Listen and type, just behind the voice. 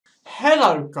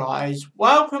Hello guys,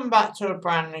 welcome back to a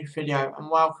brand new video and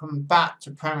welcome back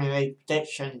to Premier League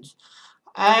predictions.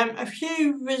 A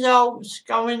few results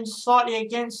going slightly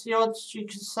against the odds, you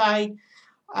could say.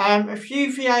 A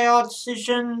few VAR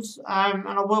decisions, and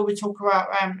I will be talking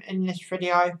about them in this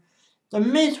video. The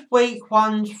midweek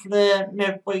ones for the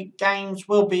midweek games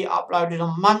will be uploaded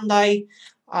on Monday,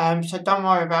 so don't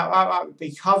worry about that, that will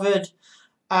be covered.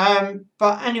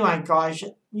 But anyway guys,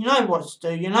 you know what to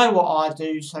do, you know what I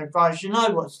do, so guys, you know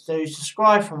what to do,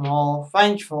 subscribe for more,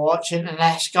 thanks for watching and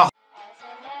let's go.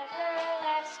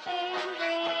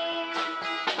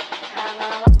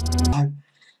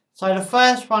 So the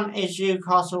first one is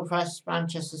Newcastle vs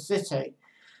Manchester City.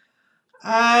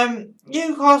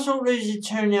 Newcastle losing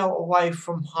 2-0 away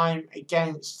from home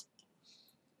against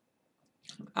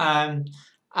Aston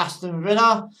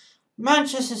Villa.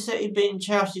 Manchester City beating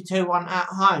Chelsea 2-1 at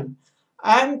home.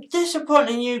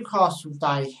 Disappointing Newcastle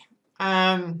day.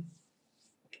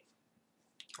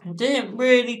 Didn't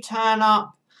really turn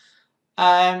up,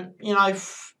 like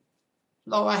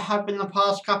I have been the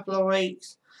past couple of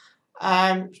weeks.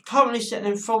 Currently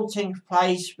sitting in 14th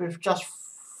place with just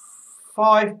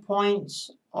 5 points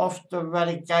off the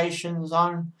relegation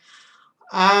zone.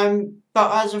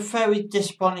 But as a very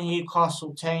disappointing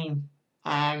Newcastle team,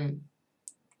 from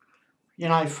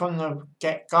the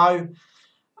get-go.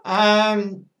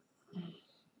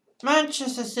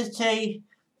 Manchester City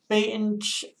beating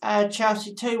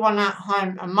Chelsea 2-1 at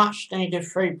home, a much needed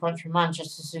 3 points for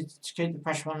Manchester City to keep the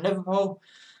pressure on Liverpool.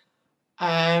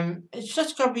 It's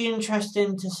just going to be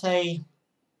interesting to see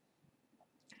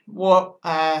what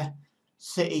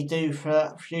City do for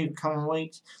a few coming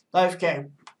weeks. Don't forget, a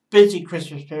busy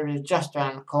Christmas period just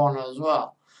around the corner as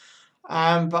well.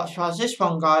 But as far as this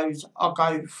one goes, I'll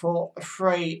go for a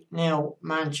 3-0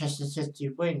 Manchester City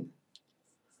win.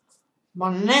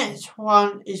 My next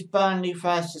one is Burnley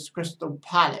versus Crystal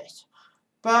Palace.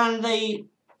 Burnley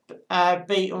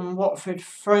beating Watford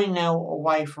 3-0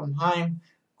 away from home.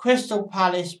 Crystal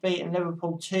Palace beating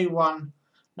Liverpool 2-1.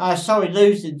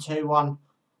 Losing 2-1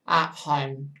 at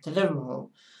home to Liverpool.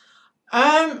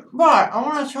 Right, I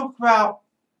want to talk about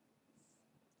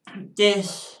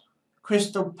this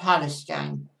Crystal Palace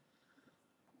game.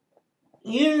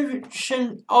 You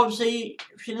shouldn't, obviously,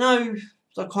 if you know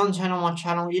the content on my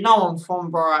channel, you know I'm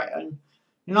from Brighton,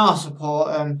 you know I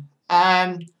support them.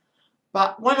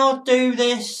 But when I do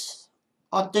this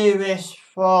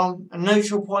from a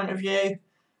neutral point of view.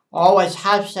 I always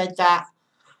have said that.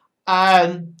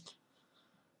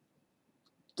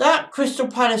 That Crystal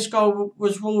Palace goal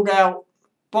was ruled out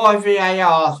by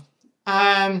VAR.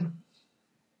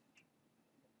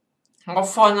 I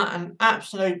find that an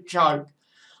absolute joke.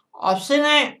 I've seen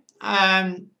it.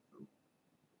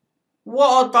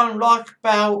 What I don't like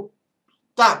about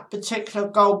that particular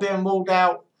goal being ruled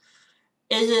out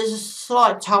is there's a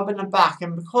slight tub in the back,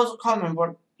 and because I can't remember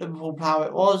what Liverpool player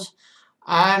it was,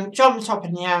 jumped up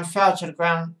in the air and fell to the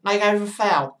ground, they gave a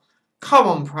foul. Come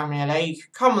on, Premier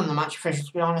League. Come on, the match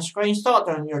officials behind the screen. Start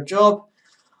doing your job.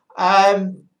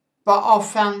 But I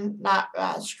found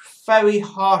that's very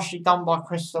harshly done by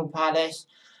Crystal Palace.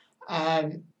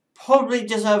 Probably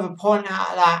deserve a point out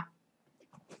of that.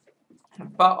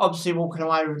 But obviously walking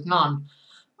away with none.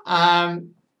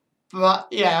 But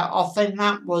yeah, I think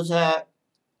that was a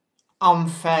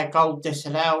unfair goal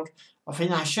disallowed. I think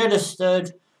that should have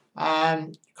stood.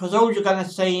 Because all you're going to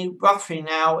see roughly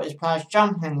now is players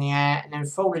jumping in the air and then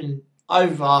falling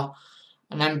over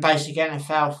and then basically getting a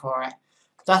foul for it.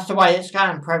 That's the way it's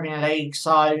going in Premier League,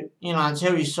 so,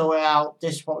 until you sort it out,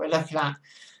 this is what we're looking at.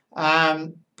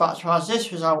 But as far as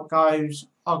this result goes,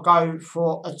 I'll go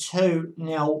for a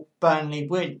 2-0 Burnley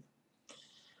win.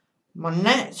 My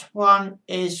next one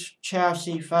is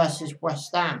Chelsea versus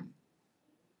West Ham.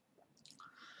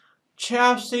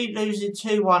 Chelsea losing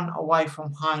 2-1 away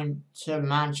from home to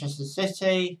Manchester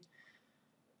City.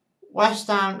 West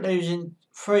Ham losing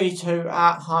 3-2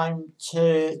 at home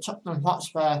to Tottenham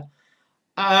Hotspur.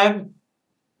 A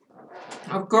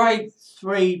great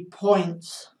 3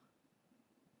 points.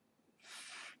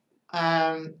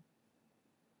 Wrong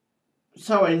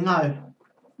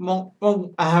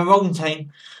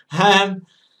team.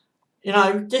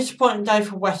 Disappointing day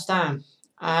for West Ham.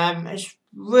 It's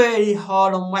really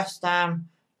hard on West Ham.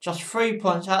 Just 3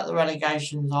 points out of the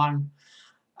relegation zone.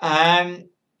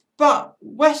 But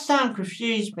West Ham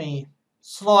confused me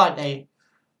slightly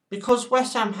because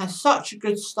West Ham has such a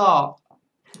good start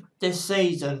this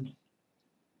season.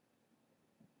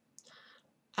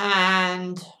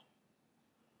 And,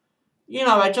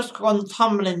 they just gone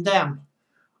tumbling down.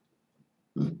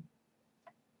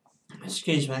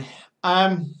 Excuse me.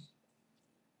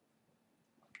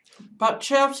 But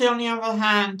Chelsea, on the other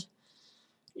hand,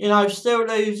 you know, still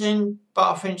losing,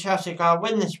 but I think Chelsea go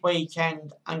win this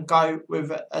weekend and go with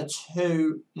a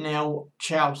 2-0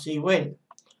 Chelsea win.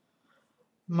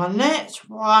 My next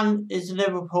one is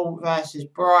Liverpool versus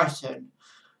Brighton.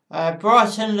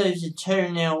 Brighton loses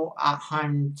 2-0 at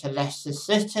home to Leicester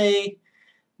City.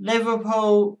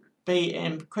 Liverpool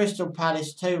beating Crystal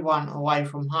Palace 2-1 away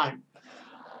from home.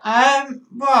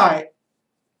 Right.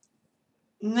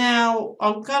 Now,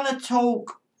 I'm going to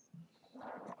talk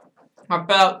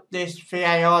about this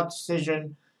VAR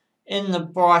decision in the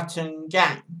Brighton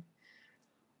game.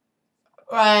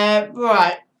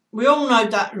 Right. We all know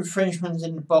that infringements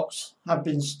in the box have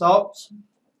been stopped.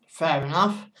 Fair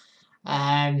enough.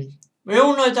 We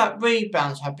all know that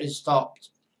rebounds have been stopped.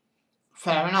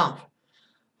 Fair enough.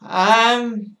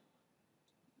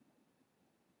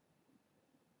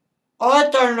 I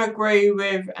don't agree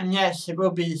with, and yes, it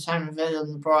will be the same with it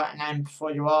on the Brighton end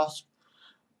before you ask.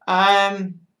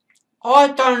 I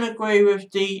don't agree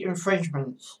with the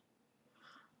infringements.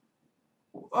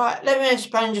 Right, let me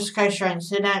explain just in case you ain't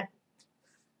seen it.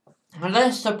 The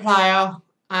Leicester player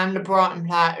and the Brighton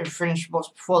player infringed the box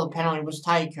before the penalty was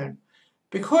taken.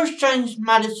 Because James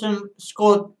Maddison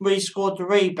rescored the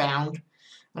rebound,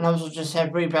 and as I just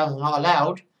said, rebounds are not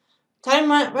allowed, they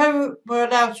were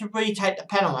allowed to retake the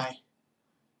penalty.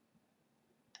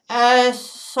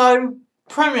 So,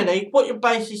 Premier League, what you're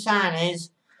basically saying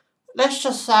is, let's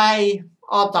just say,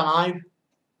 I don't know,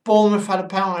 Bournemouth had a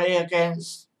penalty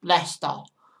against Leicester,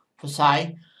 per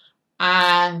se,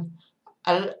 and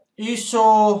you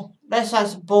saw, let's say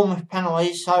it's a Bournemouth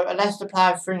penalty, so a Leicester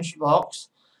player infringed the box,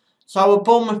 so a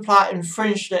Bournemouth player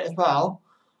infringed it as well.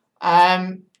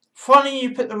 Finally,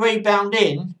 you put the rebound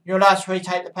in, you're allowed to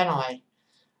retake the penalty.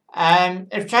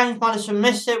 If James Maddison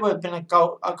missed it, it would have been a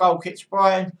goal kick to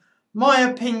Brighton. My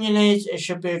opinion is it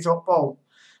should be a drop ball.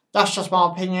 That's just my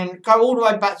opinion. Go all the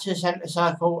way back to the centre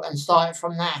circle and start it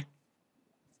from there.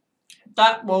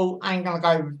 That ball ain't going to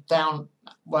go down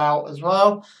well as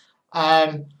well.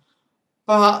 But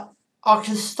I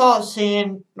can start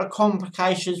seeing the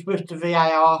complications with the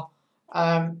VAR.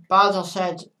 But as I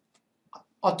said,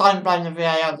 I don't blame the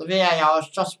VAR. The VAR is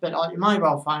just a bit like your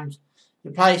mobile phones.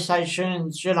 Your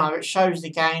PlayStations, you know, it shows the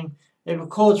game. It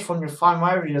records from your phone,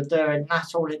 wherever you're doing.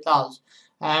 That's all it does.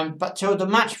 But till the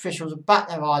match officials have backed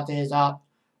their ideas up,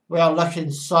 we are looking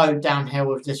so downhill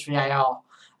with this VAR.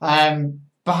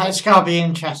 But it's going to be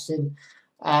interesting.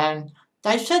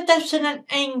 They said they've seen an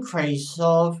increase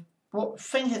of, I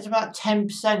think it's about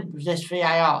 10% with this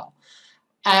VAR.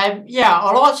 Yeah,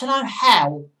 I'd like to know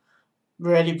how,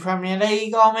 really, Premier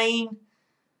League. I mean,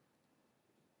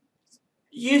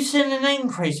 you've seen an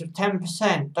increase of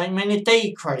 10%. Don't you mean a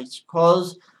decrease?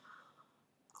 Because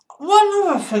one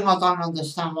other thing I don't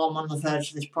understand why I'm on the verge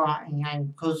of this Brighton game,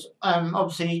 because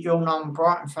obviously you'll know I'm a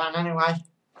Brighton fan anyway,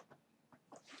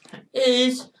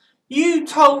 is you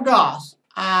told us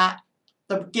at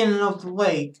the beginning of the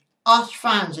week, us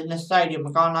fans in the stadium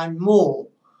are going to know more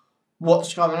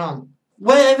what's going on.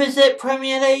 Where is it,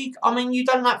 Premier League? I mean, you've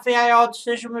done that VAR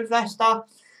decision with Leicester,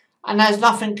 and there's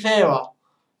nothing clearer.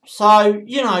 So,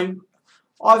 you know,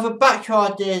 either back your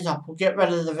ideas up or get rid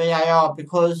of the VAR,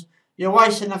 because you're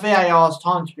wasting the VAR's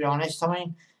time, to be honest. I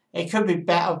mean, it could be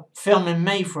better filming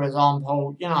me, for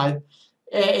example. You know,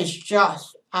 it is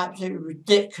just absolutely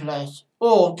ridiculous.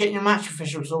 Or getting your match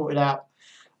official sorted out.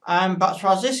 But as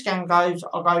far as this game goes,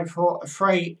 I'll go for a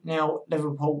 3-0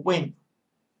 Liverpool win.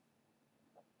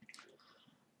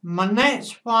 My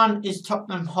next one is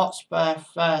Tottenham Hotspur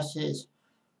versus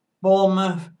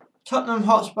Bournemouth. Tottenham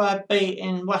Hotspur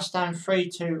beating West Ham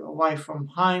 3-2 away from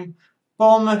home.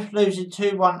 Bournemouth losing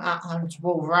 2-1 at home to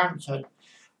Wolverhampton.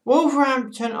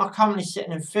 Wolverhampton are currently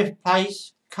sitting in 5th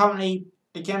place, currently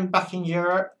again back in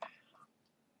Europe.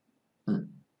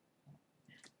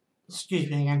 Excuse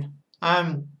me again.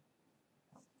 I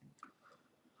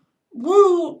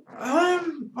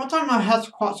don't know how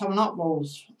to quite sum up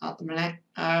Wolves at the minute.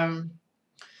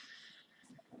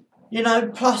 You know,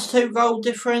 +2 goal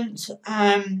difference,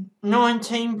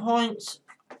 19 points.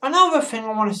 Another thing I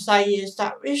want to say is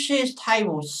that this year's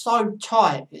table is so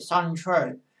tight, it's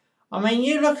untrue. I mean,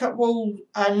 you look at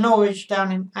Norwich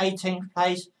down in 18th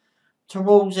place to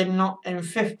Wolves in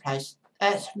 5th place.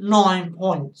 That's 9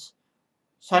 points.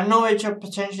 So Norwich are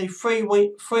potentially three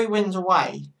wins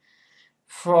away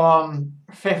from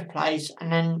 5th place,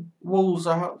 and then Wolves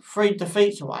are 3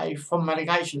 defeats away from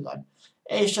relegation zone.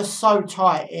 It's just so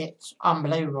tight, it's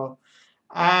unbelievable.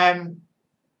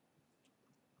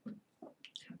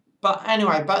 But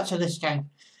anyway, back to this game.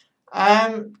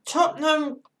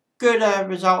 Tottenham, good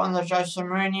result under Jose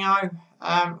Mourinho.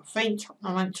 I think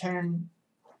Tottenham went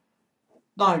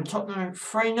No, Tottenham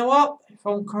 3-0 up, if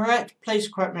I'm correct. Please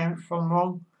correct me if I'm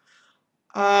wrong.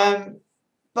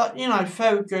 But, you know,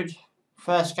 very good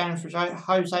first game for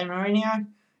Jose Mourinho.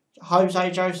 Jose,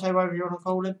 whatever you want to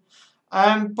call him.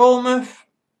 Bournemouth,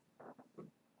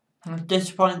 I'm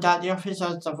disappointed at the office,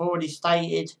 as I've already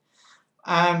stated.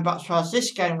 But as far as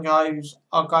this game goes,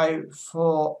 I'll go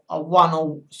for a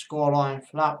 1-1 scoreline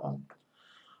for that one.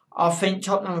 I think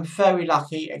Tottenham are very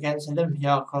lucky against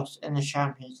Olympiacos in the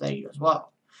Champions League as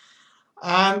well.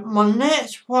 My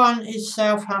next one is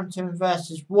Southampton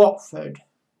versus Watford.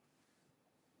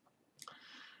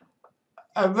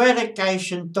 A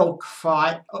relegation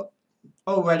dogfight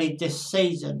already this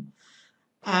season.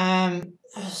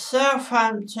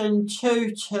 Southampton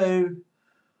 2-2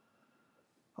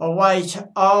 away to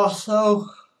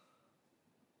Arsenal.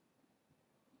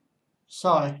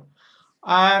 Sorry.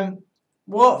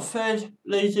 Watford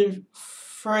losing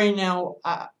 3-0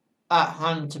 at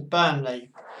home to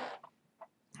Burnley.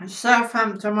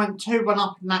 Southampton went 2-1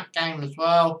 up in that game as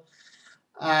well.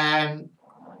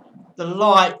 The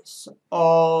likes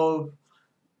of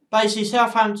basically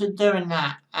Southampton doing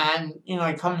that and, you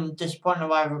know, coming disappointed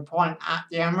away with a point at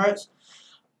the Emirates.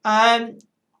 Now,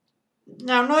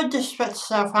 no disrespect to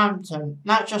Southampton,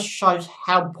 that just shows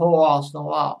how poor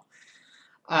Arsenal are,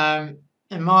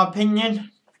 in my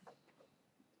opinion.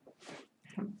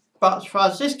 But as far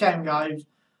as this game goes,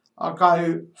 I'll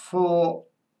go for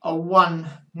a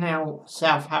 1-0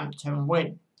 Southampton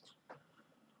win.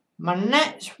 My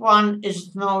next one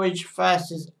is Norwich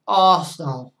versus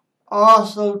Arsenal.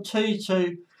 Arsenal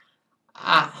 2-2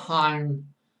 at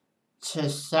home to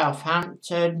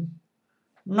Southampton.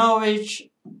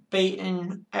 Norwich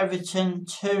beating Everton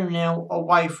 2-0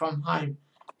 away from home.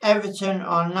 Everton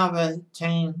are another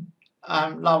team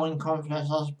low in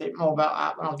confidence. I'll speak a bit more about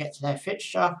that when I get to their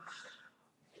fixture.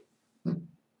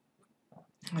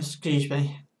 Excuse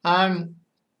me.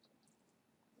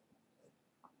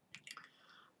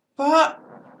 But,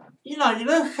 you know, you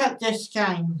look at this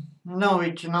game,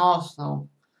 Norwich and Arsenal,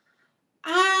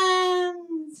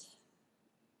 and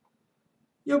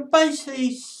you're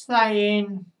basically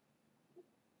saying,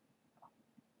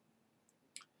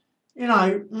 you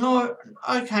know,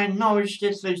 Norwich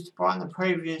did lose to Brighton the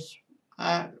previous,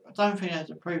 I don't think that's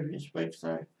the previous week,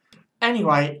 so.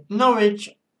 Anyway,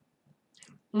 Norwich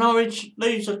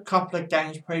lose a couple of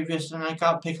games previous and they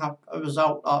got to pick up a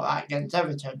result like that against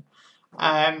Everton.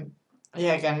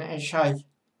 Yeah, again, it shows.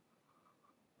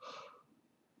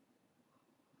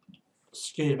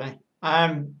 Excuse me.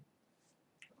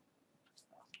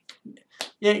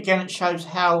 Yeah, again, it shows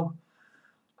how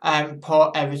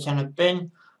poor Everton have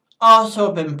been. Arsenal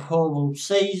have been poor all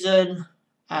season.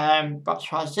 But as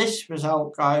far as this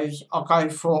result goes, I'll go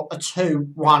for a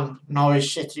 2-1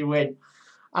 Norwich City win.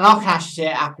 And I can actually see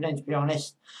it happening, to be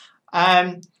honest.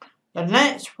 The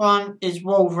next one is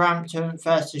Wolverhampton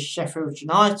versus Sheffield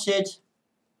United.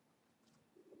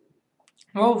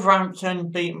 Wolverhampton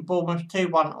beating Bournemouth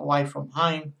 2-1 away from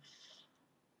home.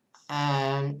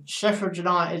 Sheffield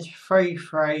United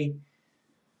 3-3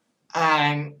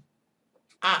 at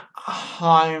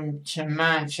home to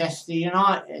Manchester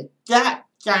United. That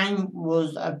game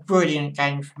was a brilliant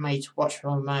game for me to watch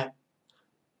from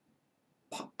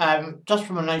just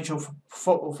from a neutral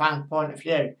football fan point of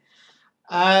view.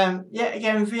 Yet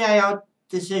again, VAR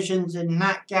decisions in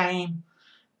that game.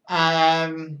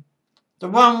 The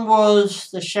one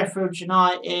was the Sheffield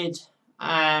United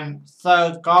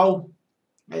third goal.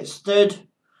 It stood.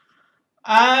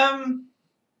 My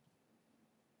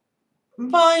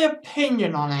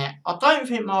opinion on it, I don't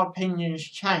think my opinion has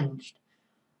changed.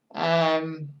 If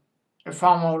I'm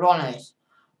all honest.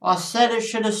 I said it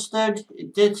should have stood.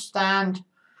 It did stand.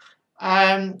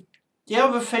 The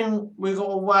other thing we've got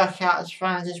to work out as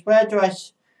fans is where do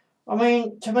I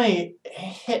mean, to me, it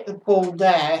hit the ball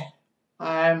there,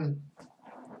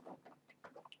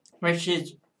 which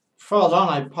is, as far as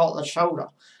I know, part of the shoulder.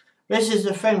 This is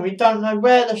the thing, we don't know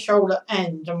where the shoulder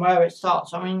ends and where it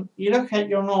starts. I mean, you look at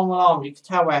your normal arm, you can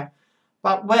tell where,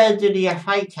 but where did the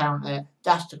FA count it?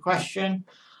 That's the question.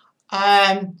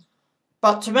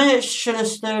 But to me, it should have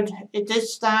stood. It did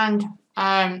stand.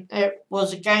 It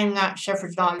was a game that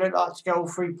Sheffield United looked like to get all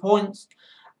 3 points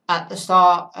at the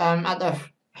start, at the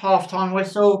half-time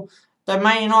whistle. Then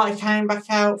Man United came back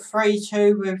out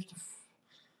 3-2 with,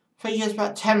 I think it was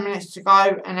about 10 minutes to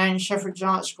go, and then Sheffield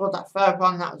United scored that third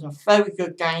one. That was a very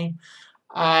good game.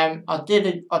 I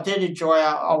did enjoy it.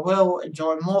 I will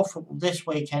enjoy more football this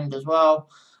weekend as well.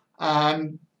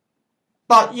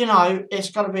 But, you know, it's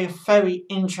going to be a very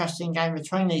interesting game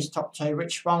between these top two,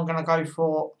 which I'm going to go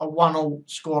for a 1-1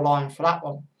 scoreline for that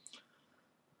one.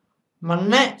 My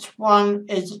next one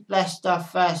is Leicester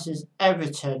versus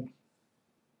Everton.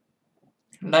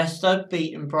 Leicester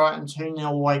beating Brighton 2-0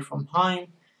 away from home.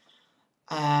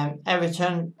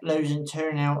 Everton losing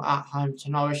 2-0 at home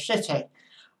to Norwich City.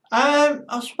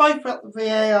 I spoke about the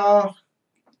VAR,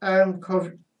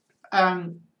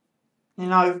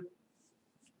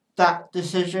 that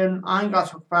decision. I ain't got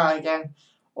to talk about it again.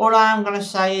 All I am going to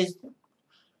say is,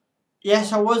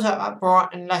 yes, I was at that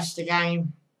Brighton Leicester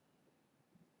game,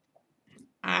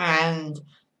 and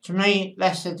to me,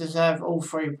 Leicester deserve all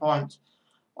 3 points.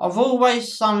 I've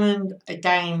always summoned a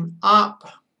game up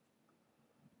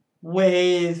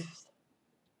with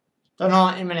the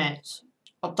 90 minutes.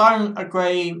 I don't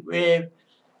agree with,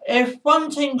 if one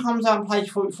team comes out and plays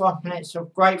 45 minutes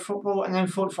of great football and then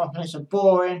 45 minutes of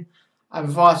boring, and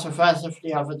vice versa for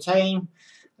the other team,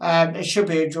 it should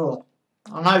be a draw.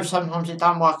 I know sometimes it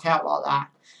don't work out like that,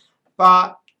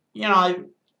 but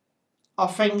I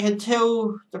think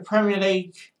until the Premier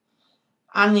League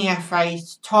and the FA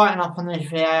tighten up on this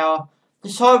VAR,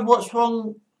 decide what's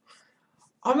wrong.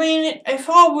 I mean, if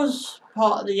I was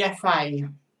part of the FA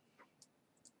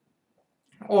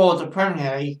or the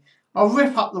Premier League, I'll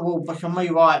rip up the rule book and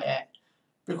rewrite it,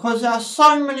 because there are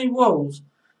so many rules.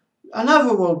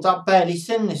 Another rule that I've barely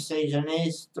seen this season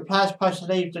is the player's supposed to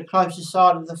leave the closest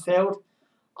side of the field.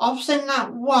 I've seen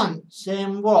that once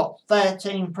in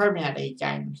 13 Premier League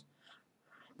games.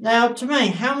 Now, to me,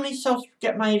 how many subs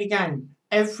get made a game?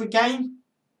 Every game?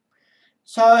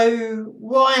 So,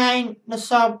 why ain't the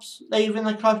subs leaving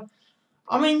the club?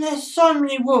 I mean, there's so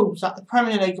many rules that the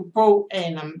Premier League have brought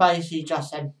in and basically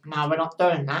just said, no, we're not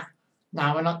doing that.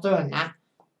 No, we're not doing that.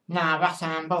 No, that's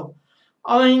handball.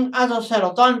 I mean, as I said,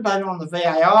 I don't blame it on the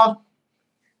VAR,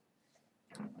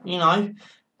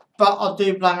 but I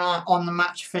do blame it on the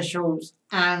match officials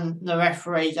and the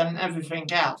referees and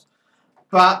everything else.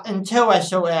 But until they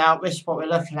sort it out, this is what we're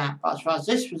looking at. But as far as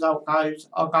this result goes,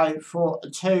 I'll go for a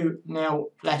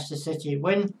 2-0 Leicester City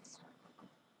win.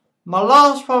 My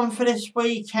last one for this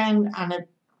weekend, and it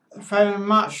very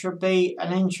much should be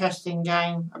an interesting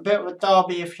game, a bit of a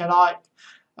derby if you like,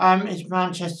 is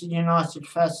Manchester United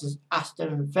versus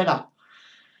Aston Villa.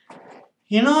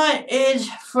 United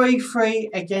 3-3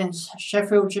 against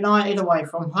Sheffield United away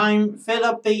from home.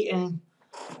 Villa beating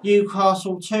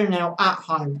Newcastle 2-0 at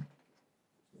home.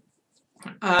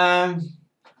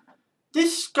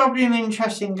 This is going to be an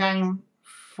interesting game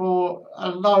for a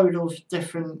load of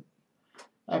different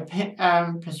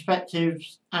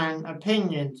perspectives and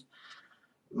opinions.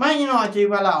 Man United do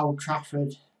well at Old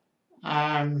Trafford.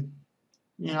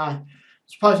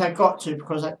 Suppose they got to,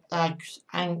 because they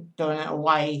ain't doing it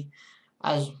away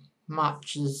as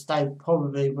much as they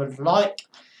probably would like.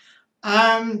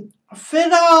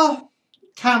 Villa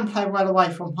can play well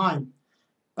away from home,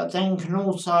 but then can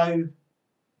also,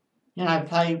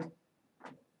 play,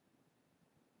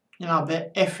 a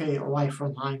bit iffy away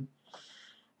from home.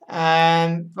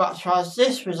 But as far as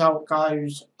this result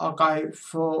goes, I'll go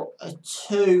for a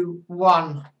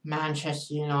 2-1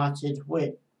 Manchester United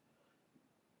win.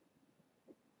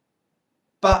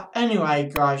 But anyway,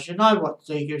 guys, you know what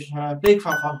to do. Give us a big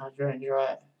thumbs up if you enjoy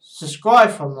it. Subscribe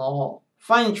for more.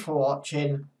 Thanks for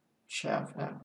watching. Ciao for now.